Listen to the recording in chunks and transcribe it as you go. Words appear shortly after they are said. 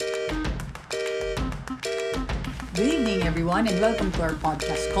Good evening, everyone, and welcome to our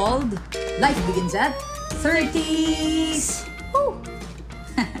podcast called Life Begins at 30s. Woo!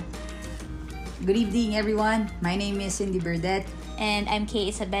 Good evening, everyone. My name is Cindy Burdette. And I'm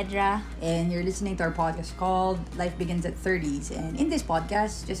Kay Isabedra. And you're listening to our podcast called Life Begins at 30s. And in this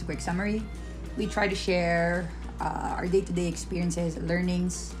podcast, just a quick summary, we try to share our day-to-day experiences,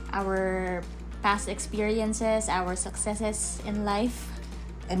 learnings, Our past experiences, our successes in life.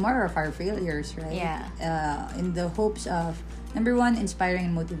 and more of our failures, right? Yeah. In the hopes of, number one, inspiring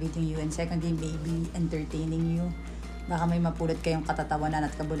and motivating you, and secondly, maybe entertaining you. Baka may mapulot kayong katatawanan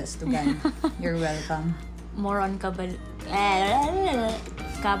at kabulastugan. You're welcome. More on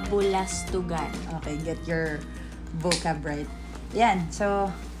kabulastugan. Okay, get your vocab right. Yan, so,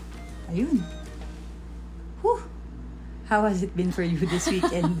 ayun. Whew. How has it been for you this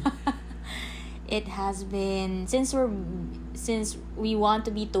weekend? It has been since we want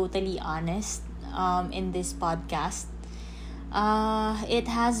to be totally honest in this podcast. It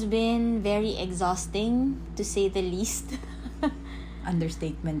has been very exhausting, to say the least.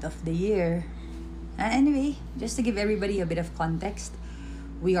 Understatement of the year. Anyway, just to give everybody a bit of context,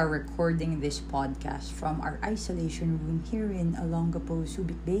 we are recording this podcast from our isolation room here in Olongapo,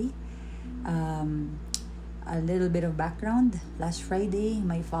 Subic Bay. A little bit of background. Last Friday,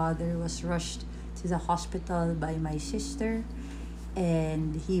 my father was rushed to the hospital by my sister,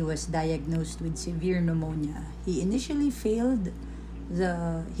 and he was diagnosed with severe pneumonia. He initially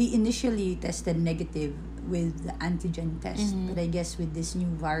tested negative with the antigen test, but I guess with this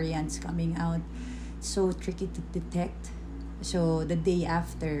new variants coming out, so tricky to detect. So the day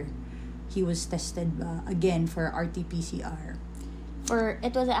after, he was tested again for RT-PCR.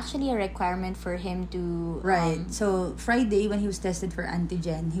 It was actually a requirement for him to So Friday, when he was tested for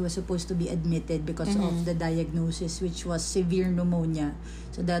antigen, he was supposed to be admitted because of the diagnosis, which was severe pneumonia.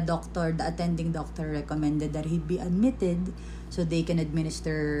 So the attending doctor recommended that he be admitted so they can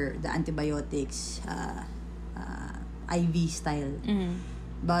administer the antibiotics IV style.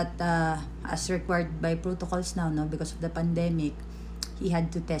 But as required by protocols now, because of the pandemic, he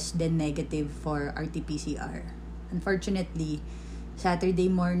had to test then negative for RT-PCR. Unfortunately, Saturday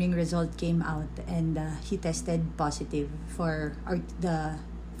morning result came out, and he tested positive for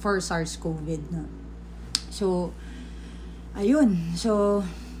SARS-CoV. No? So, ayun. So,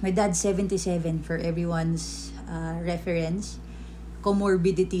 my dad's 77 for everyone's reference.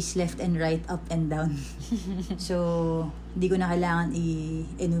 Comorbidities left and right, up and down. So, hindi ko na kailangan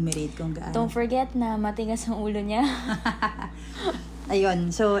i-enumerate kung gaano. Don't forget na matigas ang ulo niya.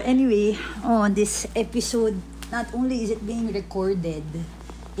 Ayun. So, anyway, on this episode, not only is it being recorded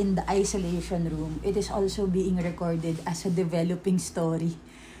in the isolation room, it is also being recorded as a developing story.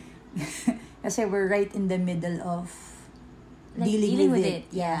 Kasi we're right in the middle of dealing with it.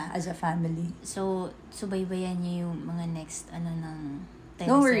 Yeah, as a family. So, subaybayan niyo yung mga next ng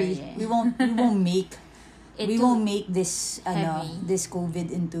Don't worry, we won't make this heavy. this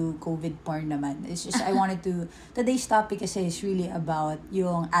COVID into COVID porn naman. It's just I wanted to, today's topic kasi is really about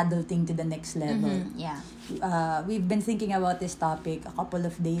yung adulting to the next level. Yeah. We've been thinking about this topic a couple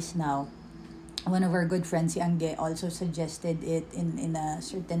of days now. One of our good friends, si Angge, also suggested it in a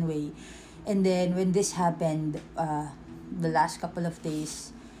certain way. And then when this happened, the last couple of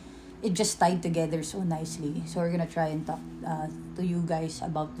days, it just tied together so nicely. So we're gonna try and talk to you guys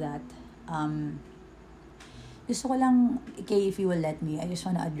about that. Gusto ko lang, Kay, if you will let me, I just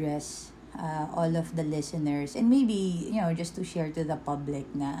want to address all of the listeners, and maybe, just to share to the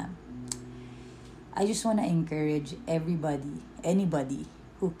public na I just want to encourage anybody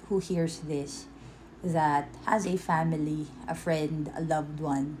who hears this, that has a family, a friend, a loved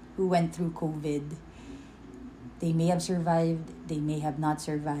one who went through COVID. They may have survived, they may have not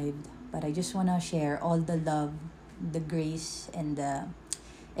survived, but I just want to share all the love, the grace, and the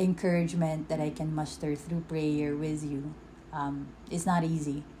encouragement that I can muster through prayer with you. It's not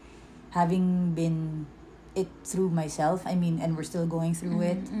easy. Having been it through myself, and we're still going through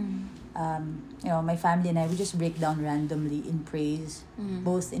it. My family and I, we just break down randomly in praise,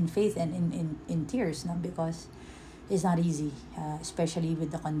 both in faith and in tears, because it's not easy, especially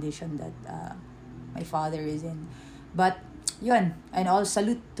with the condition that my father is in. But yun, and all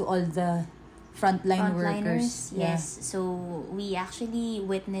salute to all the frontline workers. Yes. So we actually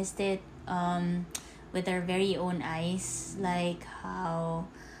witnessed it with our very own eyes, like how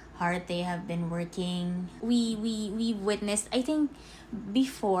hard they have been working. We witnessed, I think,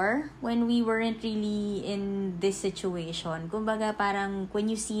 before, when we weren't really in this situation. Kumbaga, parang when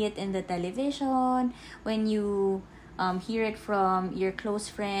you see it in the television, when you hear it from your close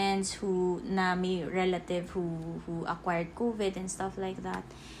friends who may relative who acquired COVID and stuff like that.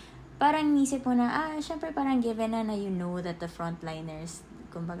 parang nisip mo na, syempre parang given na you know that the frontliners,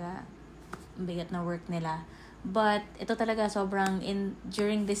 kumbaga, bigat na work nila. But, ito talaga sobrang,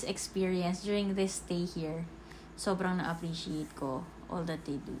 during this experience, during this stay here, sobrang na-appreciate ko all that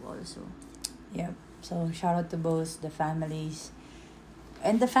they do also. Yep. So, shout out to both the families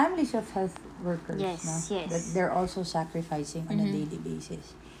and the families of health workers. Yes, no? yes. That they're also sacrificing on a daily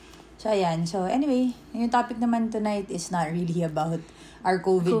basis. So, ayan. So, anyway, yung topic naman tonight is not really about our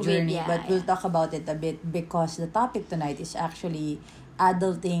COVID journey, but we'll talk about it a bit because the topic tonight is actually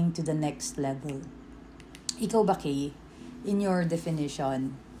adulting to the next level. Ikaw ba, Kay? In your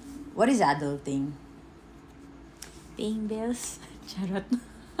definition, what is adulting? Paying bills? Charot.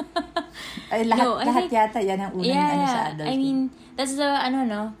 Ay, lahat yata yan ang unang sa adulting. I mean, that's the,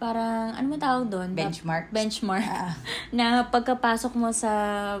 parang, ano mo tawag doon? Benchmark. Na pagkapasok mo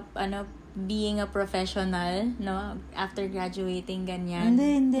sa, being a professional, no? After graduating, ganyan.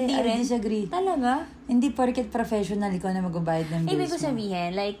 Hindi. I rin. disagree. Talaga? Hindi porket professional, ikaw na magbabayad ng bills mo. Ibig ko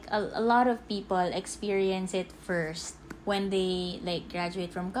sabihin, like, a lot of people experience it first when they, like,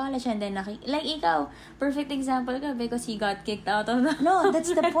 graduate from college and then, like, ikaw, perfect example ka because you got kicked out of the... No,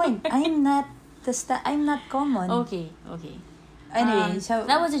 that's the point. I'm not common. Okay. Anyway, so...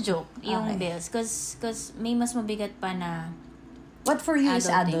 That was a joke, yung okay. bills. Because may mas mabigat pa na... What for you is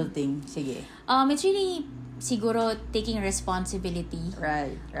adulting? Sige. It's really, siguro, taking responsibility.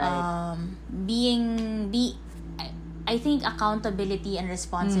 Right. I think accountability and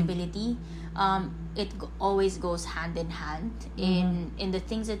responsibility, always goes hand in hand in the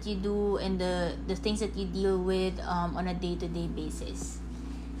things that you do and the things that you deal with on a day-to-day basis.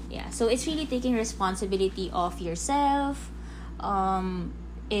 Yeah, so it's really taking responsibility of yourself.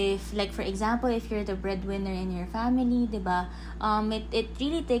 If, like, for example, if you're the breadwinner in your family, diba, it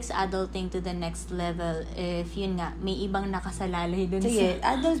really takes adulting to the next level if, yun nga, may ibang nakasalalay dun. Sige,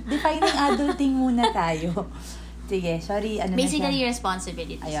 defining adulting muna tayo. Sige, sorry, basically,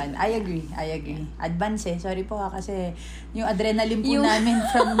 responsibility. Ayun, I agree. Advance sorry po kasi yung adrenaline po namin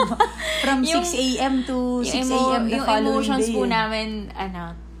from 6 a.m. to 6 a.m. the following day. Yung emotions po namin,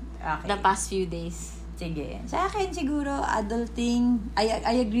 okay. The past few days. Sige. Sa akin siguro, adulting,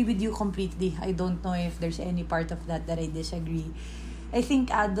 I agree with you completely. I don't know if there's any part of that I disagree. I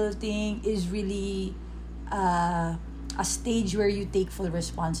think adulting is really a stage where you take full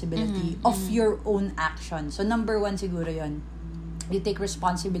responsibility of your own actions. So, number one siguro yon. You take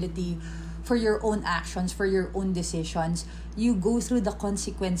responsibility for your own actions, for your own decisions. You go through the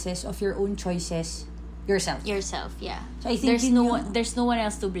consequences of your own choices yourself, yeah. So I think there's no one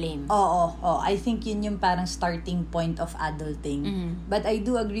else to blame. I think yun yung parang starting point of adulting. But I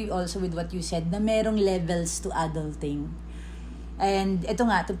do agree also with what you said na merong levels to adulting. And ito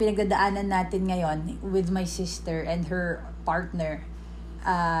nga, ito pinagdadaanan natin ngayon with my sister and her partner.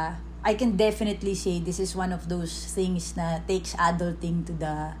 I can definitely say this is one of those things na takes adulting to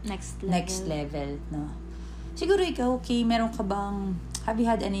the next level, no? Siguro ikaw, okay, meron ka bang, have you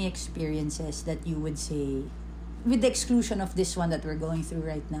had any experiences that you would say, with the exclusion of this one that we're going through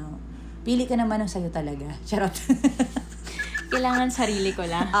right now, pili ka naman ng sayo talaga. Charot. Kailangan sarili ko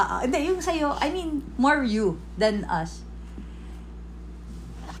lang. Hindi, yung sayo, I mean, more you than us.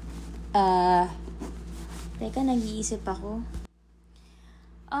 Teka, nag-iisip ako.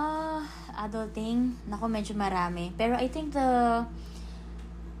 Adulting, naku, medyo marami. Pero I think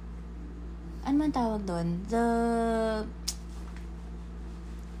ano man tawag doon?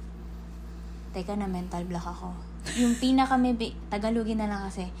 Teka na, mental block ako. Yung Tagalogin na lang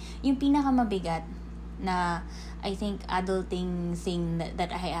kasi. Yung pinakamabigat na I think adulting thing that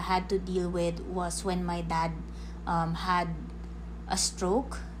I had to deal with was when my dad had a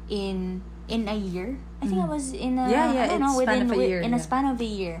stroke in a year. I think I was in a span of a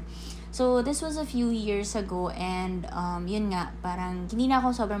year. So, this was a few years ago and yun nga, parang hindi na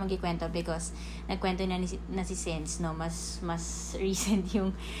ako sobrang magkikwento because nagkwento na si Sense, no? Mas recent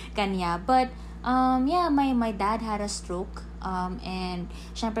yung kanya. But, my dad had a stroke and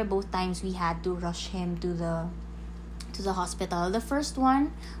syempre both times we had to rush him to the hospital. The first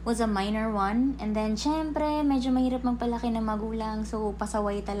one was a minor one and then syempre medyo mahirap magpalaki ng magulang so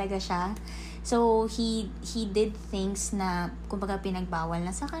pasaway talaga siya. So, he did things na, kumbaga, pinagbawal na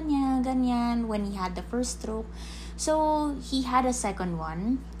sa kanya, ganyan, when he had the first stroke. So, he had a second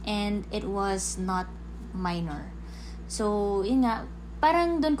one, and it was not minor. So, yun nga,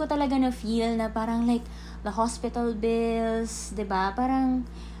 parang doon ko talaga na-feel na parang like, the hospital bills, diba? Parang,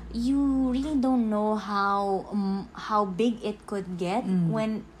 you really don't know how big it could get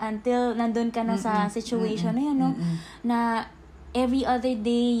until nandun ka na sa situation na yun, no? Na, every other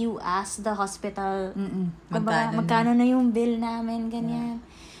day, you ask the hospital, magkano na yung bill namin, ganyan.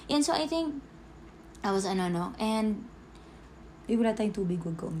 Yun, so I think, I was no, and, Wala tayong tubig,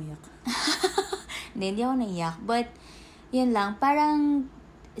 huwag ka umiyak. hindi ako naiyak. But, yun lang, parang,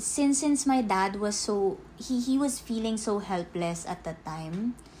 since my dad was so, he was feeling so helpless at that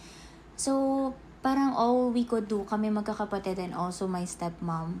time. So, parang all we could do, kami magkakapatid and also my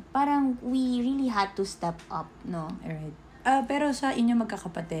stepmom, parang we really had to step up, no? Alright. Pero sa inyo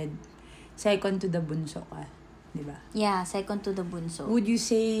magkakapatid, second to the bunso ka, di ba? Yeah, second to the bunso. Would you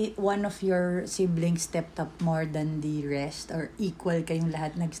say one of your siblings stepped up more than the rest? Or equal kayong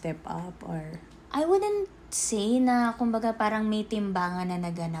lahat nag-step up? Or I wouldn't say na, kumbaga, parang may timbangan na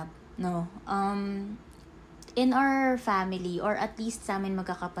naganap, no? In our family, or at least sa amin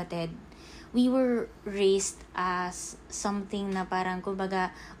magkakapatid, we were raised as something na parang,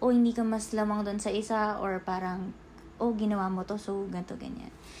 kumbaga, hindi ka mas lamang doon sa isa, or parang, ginawa mo to, so ganito,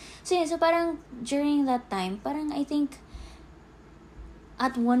 ganyan. So, yeah, so parang, during that time, parang, I think,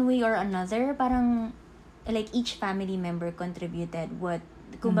 at one way or another, parang, like, each family member contributed what,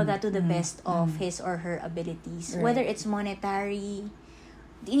 kumbaga, to the best of his or her abilities. Right. Whether it's monetary,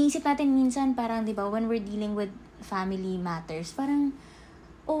 iniisip natin minsan, parang, di ba, when we're dealing with family matters, parang,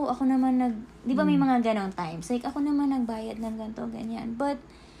 ako naman di ba may mga ganong times? Like, ako naman nagbayad ng ganito, ganyan. But,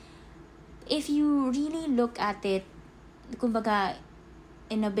 if you really look at it, kumbaga,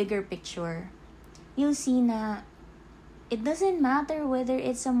 in a bigger picture, you'll see na, it doesn't matter whether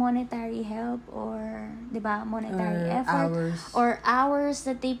it's a monetary help or, di ba, monetary effort. Or hours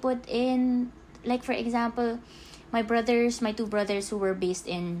that they put in. Like, for example, my two brothers who were based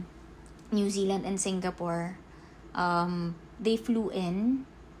in New Zealand and Singapore, they flew in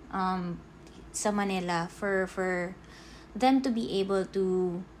sa Manila for them to be able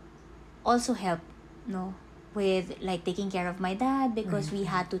to also help, no, with like taking care of my dad, because we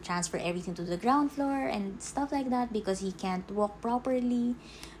had to transfer everything to the ground floor and stuff like that because he can't walk properly.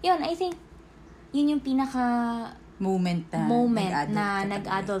 Yun, I think yun yung pinaka moment na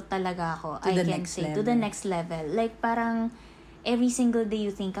nag-adult talaga ako. I can say to the next level. Like, parang every single day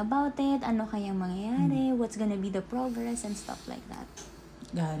you think about it, ano kayang mangyayari, what's gonna be the progress and stuff like that.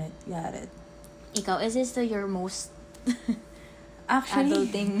 Got it. Ikaw, is this your most actually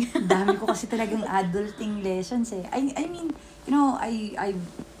adulting? Dami ko kasi talagang adulting lessons eh. I mean, you know,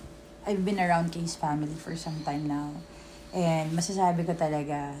 I've been around Kay's family for some time now. And masasabi ko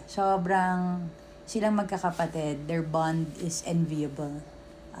talaga, sobrang silang magkakapatid, their bond is enviable.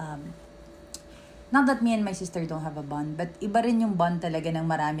 Not that me and my sister don't have a bond, but iba rin yung bond talaga ng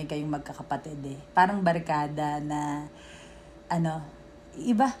marami kayong magkakapatid eh. Parang barkada na,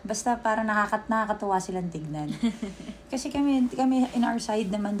 iba, basta parang nakakatuwa silang tignan. Kasi kami in our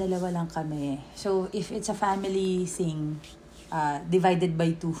side naman, dalawa lang kami. So, if it's a family thing, divided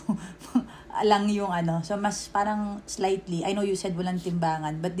by 2, lang yung So, mas parang slightly, I know you said walang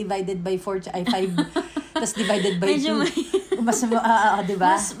timbangan, but divided by 5, tas divided by 2. Mas,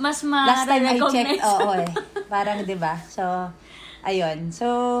 diba? Mas last time I checked, parang, diba? So, ayun.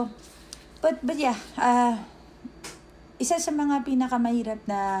 So, but yeah, isa sa mga pinakamahirap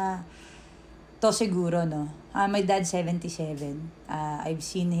na to siguro, no? My dad's 77. I've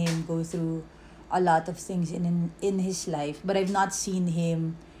seen him go through a lot of things in his life, but I've not seen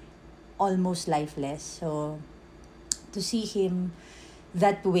him almost lifeless. So, to see him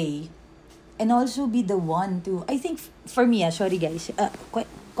that way, and also be the one to, I think, for me, sorry guys,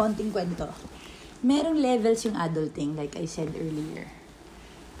 konting kwento. Merong levels yung adulting, like I said earlier.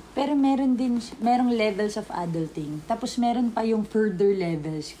 Pero merong levels of adulting. Tapos meron pa yung further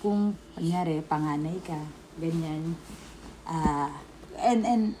levels kung, kunyari, panganay ka, ganyan.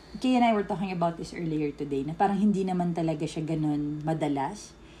 And Kay and I were talking about this earlier today, na parang hindi naman talaga siya ganun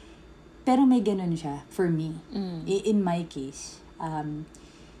madalas. Pero may ganun siya, for me. In my case.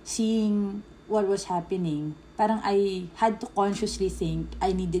 Seeing what was happening, parang I had to consciously think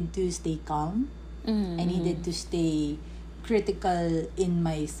I needed to stay calm. I needed to stay critical in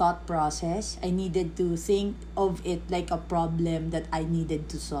my thought process. I needed to think of it like a problem that I needed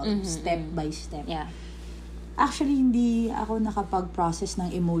to solve step by step. Yeah. Actually, hindi ako nakapag-process ng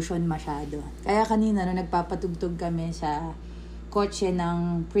emotion masyado. Kaya kanina, nagpapatugtog kami sa kotse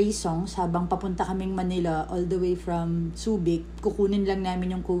ng praise songs habang papunta kaming Manila all the way from Subic. Kukunin lang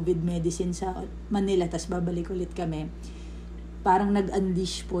namin yung COVID medicine sa Manila, tas babalik ulit kami. Parang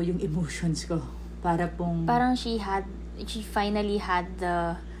nag-unleash po yung emotions ko. Parang she finally had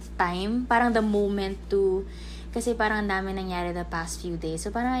the time, parang the moment to, kasi parang dami nangyari the past few days.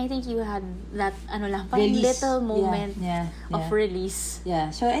 So parang I think you had that, parang release. Little moment of release. Yeah.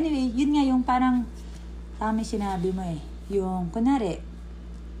 So anyway, yun nga yung parang, tama sinabi mo eh. Yung, kunwari,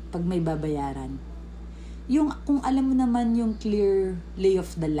 pag may babayaran, yung kung alam mo naman yung clear lay of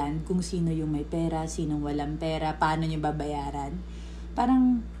the land, kung sino yung may pera, sinong walang pera, paano nyo babayaran.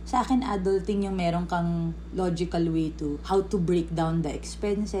 Parang sa akin, adulting yung meron kang logical way to how to break down the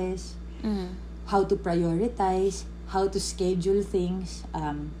expenses, how to prioritize, how to schedule things,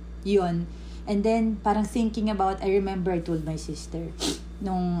 yun. And then, parang thinking about, I remember I told my sister,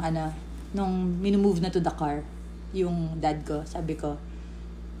 nung minumove na to the car, yung dad ko, sabi ko,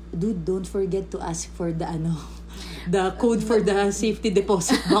 dude, don't forget to ask for the code for the safety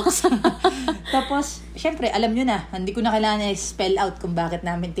deposit box. Tapos, syempre, alam nyo na, hindi ko na kailangan spell out kung bakit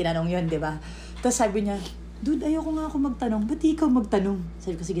namin tinanong yun, di ba? Tapos sabi niya, dude, ayoko nga ako magtanong. Ba't di ikaw magtanong?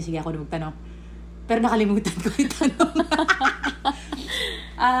 Sabi ko, sige, ako na magtanong. Pero nakalimutan ko yung tanong.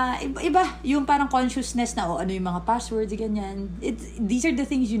 Iba, yung parang consciousness na, ano yung mga passwords, ganyan. These are the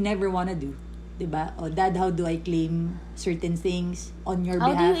things you never wanna do. Diba? Dad, how do I claim certain things on your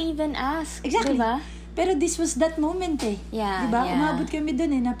behalf? How do you even ask? Exactly. Diba? Pero this was that moment eh. Yeah, diba? yeah. Umabot kami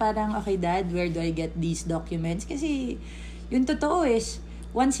dun na parang, okay, Dad, where do I get these documents? Kasi, yung totoo is,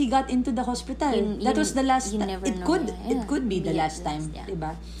 once he got into the hospital, that was the last time. It could be the last time. Yeah.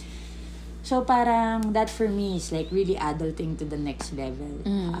 Diba? So, parang, that for me is like really adulting to the next level.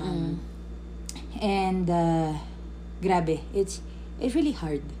 And, grabe, it's really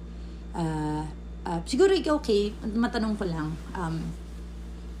hard. Siguro ikaw, okay, matanong ko lang,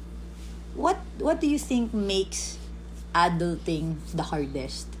 what do you think makes adulting the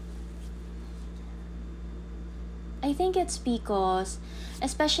hardest? I think it's because,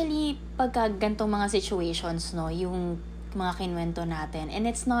 especially pagka gantong mga situations, no, yung mga kinwento natin, and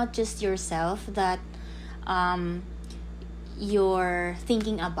it's not just yourself that you're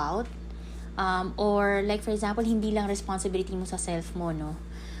thinking about, or like for example, hindi lang responsibility mo sa self mo, no.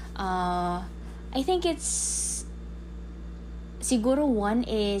 I think it's siguro one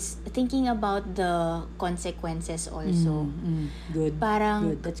is thinking about the consequences also. Good.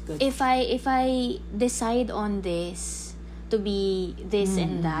 Parang good. That's good. If I decide on this to be this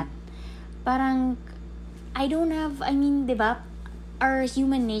and that, parang I don't have, I mean, 'di ba? Our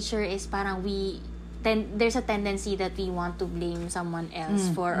human nature is parang there's a tendency that we want to blame someone else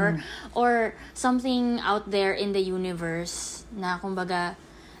or something out there in the universe na kumbaga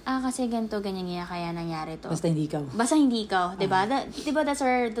kasi ganito, ganyan kaya nangyari to. Basta hindi ikaw. Diba? Diba that's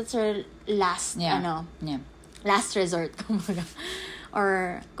our last, last resort, kumbaga.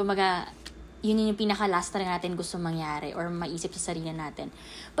 Or, kumbaga, yun yung pinaka-last na natin gusto mangyari or maisip sa sarili natin.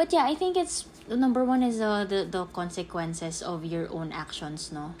 But yeah, I think it's, number one is the consequences of your own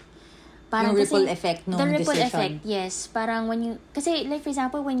actions, no? Parang yung ripple effect nung decision. The ripple effect, yes. Parang kasi like for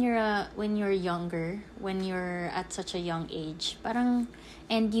example, when you're younger, when you're at such a young age, parang,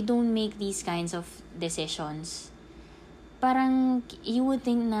 and you don't make these kinds of decisions, parang you would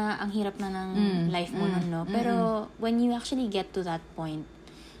think na ang hirap na ng life mo nun, no? Pero when you actually get to that point,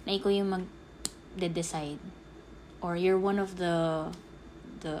 na ikaw yung mag-decide, or you're one of the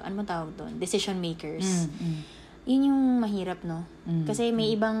ano mo tawag doon? Decision makers. Yun yung mahirap, no? Kasi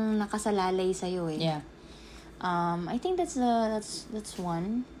may ibang nakasalalay sa'yo eh. Yeah. I think that's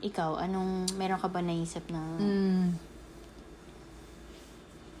one. Ikaw, meron ka ba naisip na?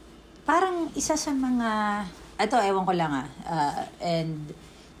 Parang isa sa mga, ito, ewan ko lang and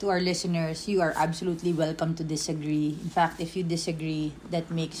to our listeners, you are absolutely welcome to disagree. In fact, if you disagree, that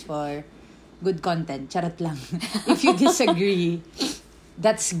makes for good content. Charot lang. If you disagree,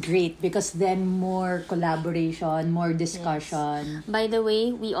 that's great because then more collaboration, more discussion. Yes. By the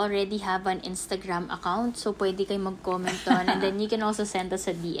way, we already have an Instagram account, so pwede kayo mag-comment on, and then you can also send us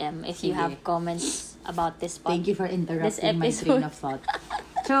a DM if you have comments about this podcast. Thank you for interrupting my train of thought.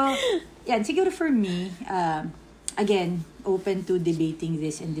 So, yan, siguro for me, again, open to debating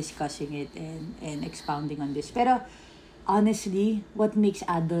this and discussing it and expounding on this. Pero, honestly, what makes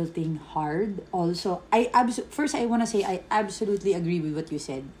adulting hard also, first I wanna say I absolutely agree with what you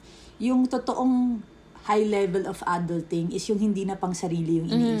said. Yung totoong high level of adulting is yung hindi na pang sarili yung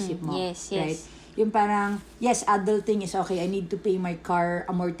iniisip mo. Yes. Right? Yung parang, yes, adulting is okay. I need to pay my car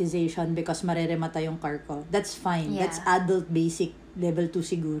amortization because mareremata yung car ko. That's fine. Yeah. That's adult basic level 2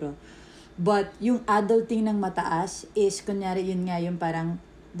 siguro. But yung adulting ng mataas is, kunyari yun nga, yung parang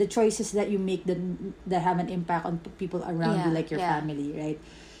the choices that you make that have an impact on people around you, like your family, right?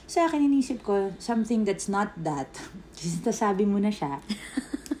 Sa akin, inisip ko, something that's not that, kasi nasabi mo na siya,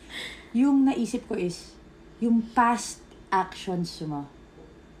 yung naisip ko is, yung past actions mo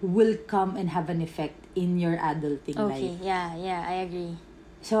will come and have an effect in your adulting life. Okay, yeah, I agree.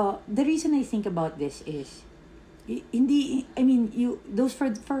 So, the reason I think about this is, those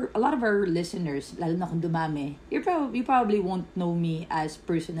for a lot of our listeners, lalo na kung dumami, you probably won't know me as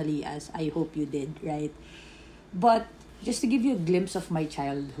personally as I hope you did, right? But just to give you a glimpse of my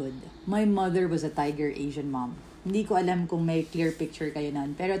childhood, my mother was a Tiger Asian mom. Hindi ko alam kung may clear picture kayo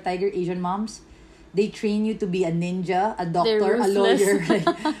nun. Pero Tiger Asian moms, they train you to be a ninja, a doctor, a lawyer. Right?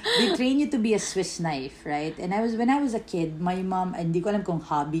 They train you to be a Swiss knife, right? And when I was a kid, my mom, hindi ko alam kung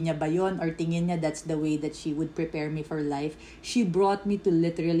hobby niya ba yun or tingin niya that's the way that she would prepare me for life. She brought me to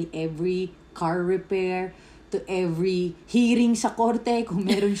literally every car repair, to every hearing sa korte, kung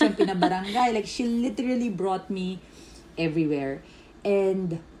meron siyang pinabarangay. Like, she literally brought me everywhere.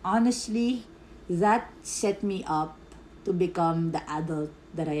 And honestly, that set me up to become the adult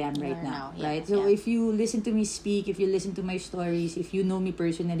that I am right now, yeah, right? So if you listen to me speak, if you listen to my stories, if you know me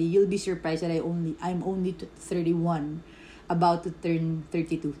personally, you'll be surprised that I'm only 31, about to turn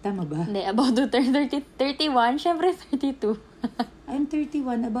 32. Tama ba? Hindi, about to turn 31, syempre 32. I'm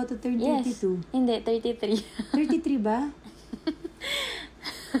 31, about to turn 32. Yes. Hindi, 33. 33 ba?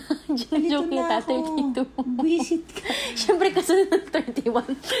 Joke kita, 32. Buisit ka. Siyempre, kasunod ng 31.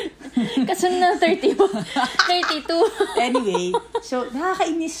 Kasunod ng 31. 32. Anyway, so,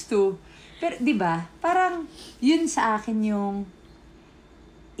 nakakainis to. Pero, di ba, parang, yun sa akin yung,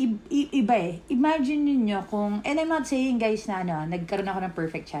 iba eh. Imagine niyo kung, and I'm not saying, guys, na nagkaroon ako ng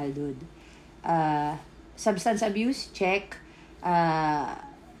perfect childhood. Substance abuse, check.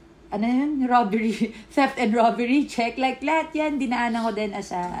 Robbery, theft and robbery, check. Like, lahat yan, dinaanan ko din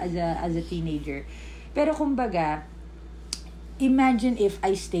as a teenager. Pero kumbaga, imagine if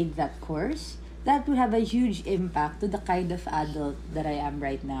I stayed that course, that would have a huge impact to the kind of adult that I am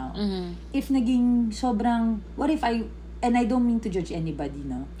right now. Mm-hmm. If naging sobrang, and I don't mean to judge anybody,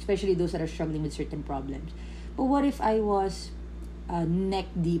 no? Especially those that are struggling with certain problems. But what if I was neck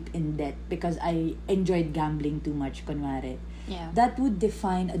deep in debt because I enjoyed gambling too much, kunwari? Yeah. That would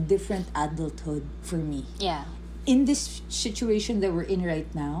define a different adulthood for me. Yeah. In this situation that we're in right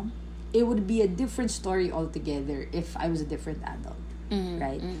now, it would be a different story altogether if I was a different adult. Mm-hmm.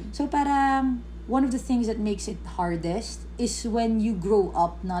 Right? Mm-hmm. So parang one of the things that makes it hardest is when you grow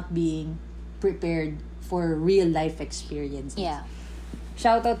up not being prepared for real life experiences. Yeah.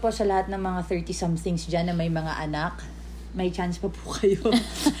 Shoutout po sa lahat ng mga 30-somethings dyan na may mga anak. May chance pa po kayo.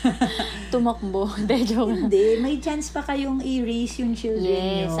 Tumakbo. Hindi, may chance pa kayong i-raise yung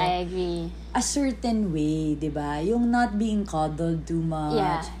children nyo. Yes, I agree. A certain way, di ba? Yung not being coddled too much.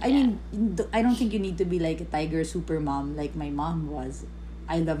 Yeah, I mean, I don't think you need to be like a tiger super mom like my mom was.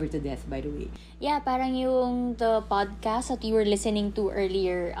 I love her to death, by the way. Yeah, parang yung the podcast that you were listening to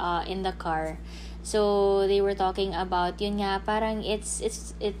earlier in the car. So, they were talking about, yun nga, parang it's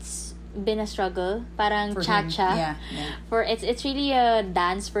been a struggle, parang For cha-cha. him. Yeah. For it's really a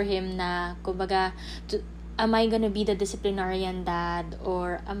dance for him na kumbaga am I gonna be the disciplinarian dad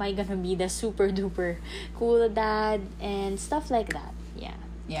or am I gonna be the super duper cool dad and stuff like that.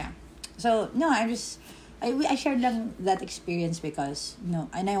 Yeah. So no, I shared lang that experience because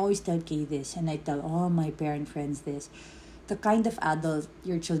and I always tell Kay this and I tell all my parent friends this. The kind of adult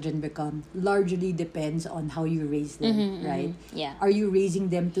your children become largely depends on how you raise them, right? Mm-hmm. Yeah. Are you raising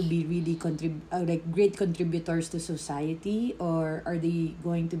them to be really like great contributors to society, or are they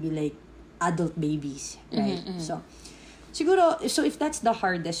going to be like adult babies, right? Mm-hmm. So, siguro, if that's the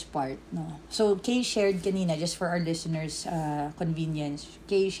hardest part, no. So, Kay shared kanina, just for our listeners' convenience,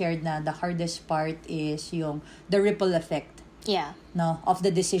 Kay shared na the hardest part is the ripple effect, Yeah. no, of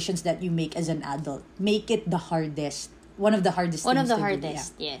the decisions that you make as an adult. Make it the hardest. One of the hardest One things of the to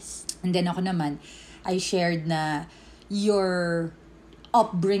hardest, do, yeah. yes. And then ako naman, I shared na your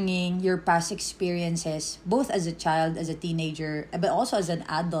upbringing, your past experiences, both as a child, as a teenager, but also as an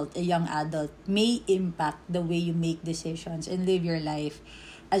adult, a young adult, may impact the way you make decisions and live your life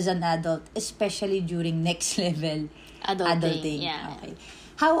as an adult, especially during next level adulting. Yeah. Okay.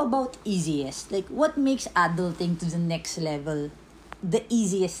 How about easiest? Like, what makes adulting to the next level the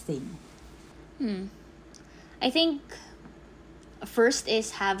easiest thing? I think first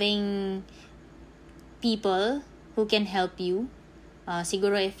is having people who can help you.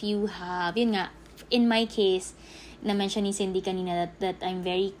 Siguro if you have, yun nga, in my case, na-mention ni Cindy kanina that I'm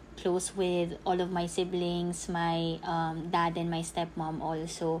very close with all of my siblings, my dad and my stepmom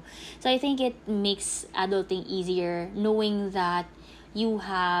also. So I think it makes adulting easier knowing that you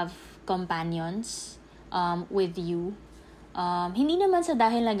have companions with you. Hindi naman sa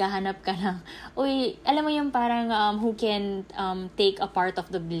dahil naghahanap ka ng, alam mo yung parang who can take a part of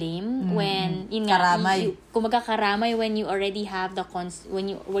the blame when yun nga, karamay. Kumaga karamay when you already have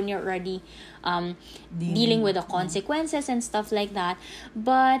when you're already dealing with the consequences and stuff like that.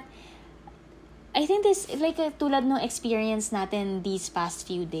 But I think this, like tulad ng experience natin these past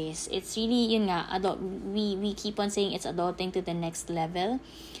few days, it's really, yun nga, we keep on saying it's adulting to the next level.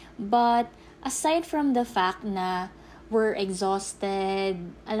 But aside from the fact na we're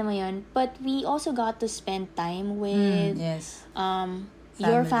exhausted, alam mo yun, but we also got to spend time with Yes.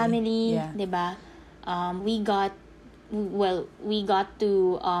 your family, Yeah. 'di ba? We got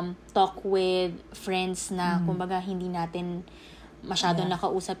to talk with friends na kumbaga hindi natin masyadong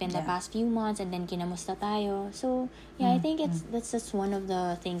nakausap in the past few months, and then kinamusta tayo. So, I think that's just one of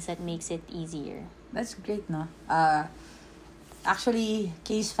the things that makes it easier. That's great, no? Actually,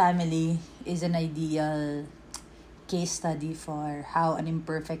 Kay's family is an ideal case study for how an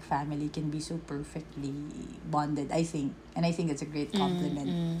imperfect family can be so perfectly bonded, I think. And I think it's a great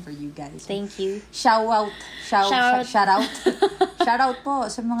compliment for you guys. Thank you. Shout out. Shout out. Shout out po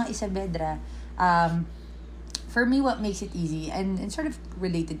sa mga Isabedra. For me, what makes it easy, and sort of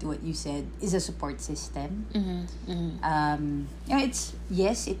related to what you said, is a support system. It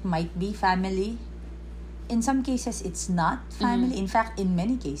might be family. In some cases, it's not family. In fact, in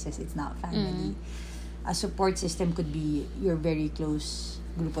many cases, it's not family. A support system could be your very close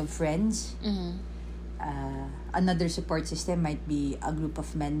group of friends. Another support system might be a group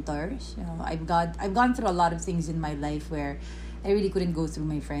of mentors. I've gone through a lot of things in my life where I really couldn't go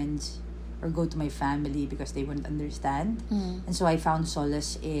through my friends or go to my family because they wouldn't understand. And so I found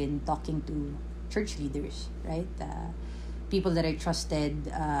solace in talking to church leaders, right? People that I trusted,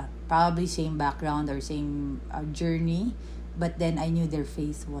 probably same background or same journey, but then I knew their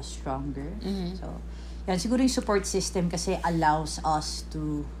faith was stronger. So, yan, siguro yung support system kasi allows us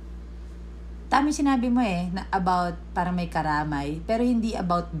to, tama yung sinabi mo na about parang may karamay, pero hindi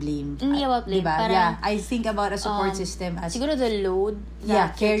about blame. Hindi about blame. Diba? Parang, I think about a support system as siguro the load.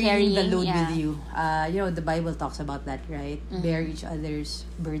 That carrying the load with you. The Bible talks about that, right? Bear each other's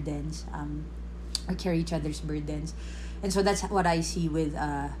burdens, or carry each other's burdens. And so that's what I see with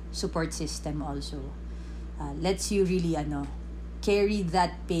support system also. Lets you really carry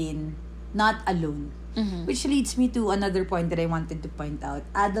that pain not alone. Which leads me to another point that I wanted to point out.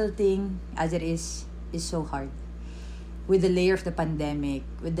 Adulting, as it is so hard. With the layer of the pandemic,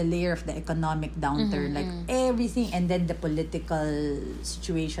 with the layer of the economic downturn, like everything, and then the political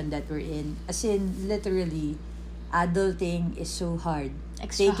situation that we're in. As in, literally, adulting is so hard.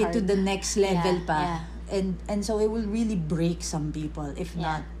 Extra Take it to hard. the next level Yeah. And so it will really break some people, if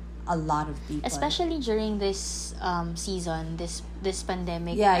not a lot of people. Especially during this season, this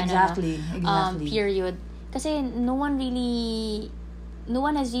pandemic exactly. period. Kasi no one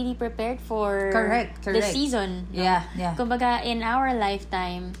has really prepared for correct. the season. No? Yeah. Kumbaga, in our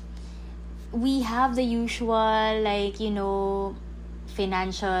lifetime, we have the usual,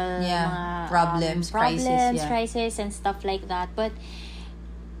 financial mga, problems, crisis, and stuff like that. But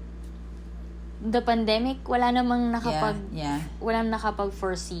the pandemic, wala namang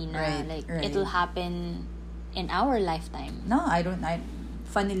nakapag-foresee na Right. it'll happen in our lifetime. No,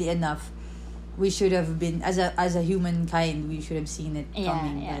 funnily enough, we should have been, as a humankind, we should have seen it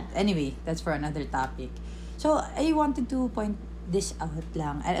coming. Yeah. But anyway, that's for another topic. So I wanted to point this out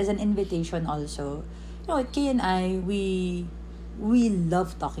lang as an invitation also. Kay and I, we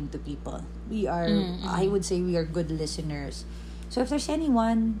love talking to people. We are, I would say, we are good listeners. So if there's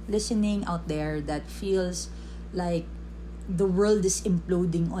anyone listening out there that feels like the world is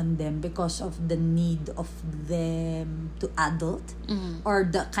imploding on them because of the need of them to adult, or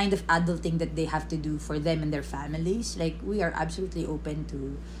the kind of adulting that they have to do for them and their families, we are absolutely open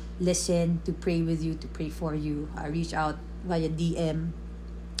to listen, to pray with you, to pray for you. Reach out via DM.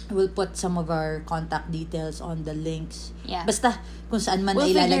 We'll put some of our contact details on the links. Yeah. Basta kung saan man We'll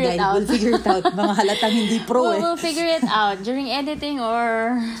ilalagay, we'll figure it out. Mga halatang hindi pro We'll figure it out during editing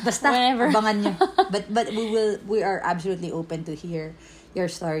or basta whenever. abangan nyo. But we are absolutely open to hear your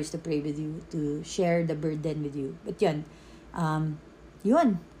stories, to pray with you, to share the burden with you. But yun,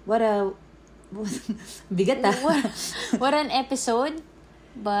 what a bigat What an episode.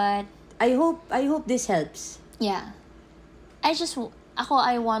 But I hope this helps. Yeah.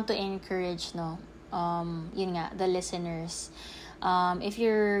 I want to encourage yun nga, the listeners. If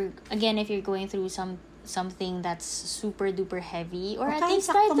you're going through something that's super duper heavy, or at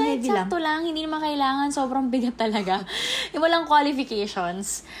least kahit sakto lang, hindi naman kailangan sobrang bigat talaga. Walang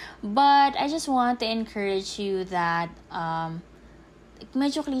qualifications. But I just want to encourage you that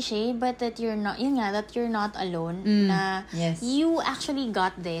medyo cliche, but that you're not alone. Yes. You actually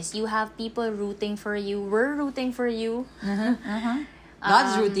got this. You have people rooting for you. We're rooting for you.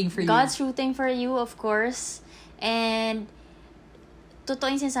 God's rooting for you. God's rooting for you, of course. And totoo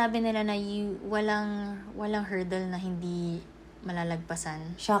yung sinasabi nila na walang hurdle na hindi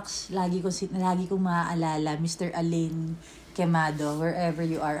malalagpasan. Shucks, lagi kong maaalala, Mr. Alain Quemado, wherever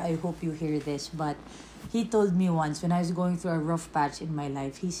you are, I hope you hear this. But he told me once when I was going through a rough patch in my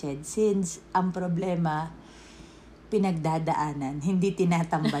life, he said, since ang problema, pinagdadaanan, hindi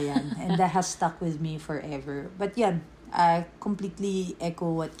tinatambayan. And that has stuck with me forever. But yeah, I completely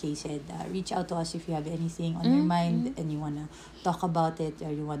echo what Kay said. Reach out to us if you have anything on your mind and you wanna talk about it,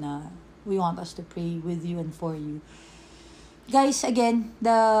 or we want us to pray with you and for you. Guys, again,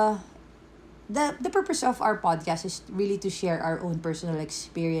 the purpose of our podcast is really to share our own personal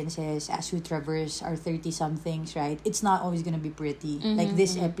experiences as we traverse our 30-somethings, right? It's not always gonna be pretty. Like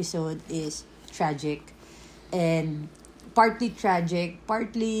this episode is tragic, and partly tragic,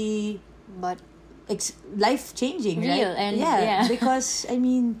 partly But life-changing, right? real, and yeah. Because, I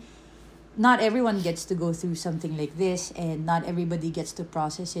mean, not everyone gets to go through something like this, and not everybody gets to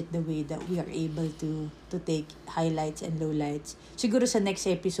process it the way that we are able to take highlights and lowlights. Siguro sa next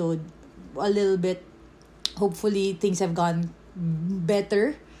episode, a little bit, hopefully, things have gone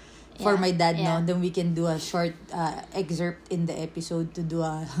better for my dad now. Then we can do a short excerpt in the episode to do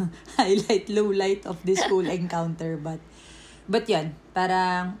a highlight, lowlight of this whole encounter. But yan,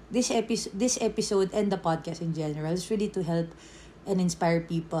 parang this episode and the podcast in general is really to help and inspire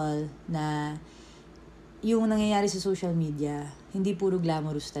people na yung nangyayari sa social media, hindi puro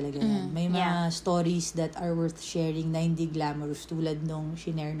glamorous talaga yan. May mga stories that are worth sharing na hindi glamorous, tulad nung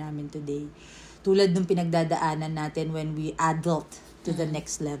shinare namin today. Tulad nung pinagdadaanan natin when we adult to the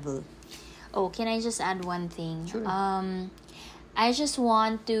next level. Oh, can I just add one thing? Sure. I just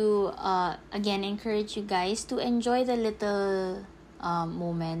want to again encourage you guys to enjoy the little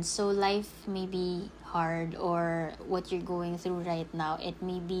moments. So life may be hard, or what you're going through right now, it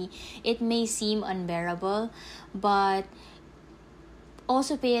may seem unbearable, but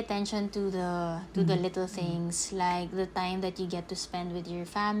also pay attention to the little things, like the time that you get to spend with your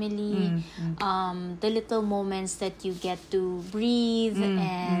family, the little moments that you get to breathe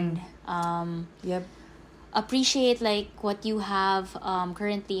and Yep. appreciate like what you have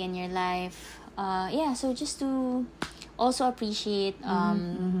currently in your life. So just to also appreciate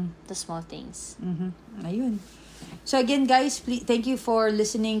the small things. Ayun. So again, guys, please, thank you for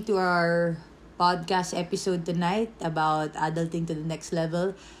listening to our podcast episode tonight about adulting to the next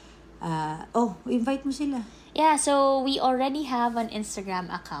level. Invite mo sila. Yeah, so we already have an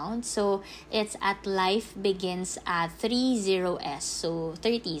Instagram account. So it's at Life Begins at 30s. So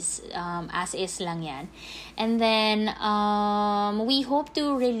 30s, as is lang yan. And then we hope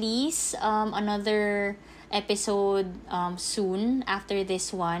to release another episode soon after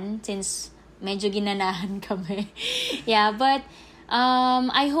this one, since medyo ginanahan kami. Yeah, but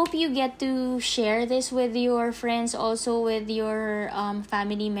I hope you get to share this with your friends, also with your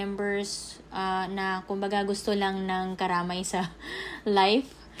family members na kumbaga gusto lang ng karamay sa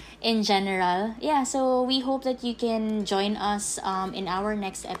life in general. Yeah, so we hope that you can join us in our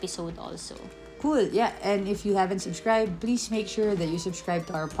next episode also. Cool, yeah. And if you haven't subscribed, please make sure that you subscribe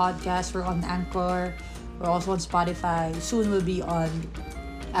to our podcast. We're on Anchor. We're also on Spotify. Soon we'll be on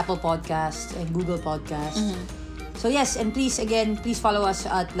Apple Podcasts and Google Podcasts. So yes, and please follow us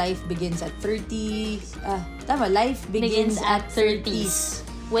at Life Begins at 30. Life Begins at 30s.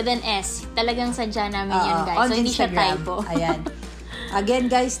 With an S. Talagang sadya namin yun, guys. On So, hindi siya Instagram. typo. Ayan.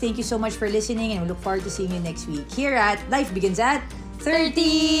 Again, guys, thank you so much for listening, and we look forward to seeing you next week here at Life Begins at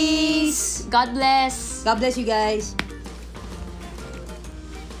 30s. God bless. God bless you guys.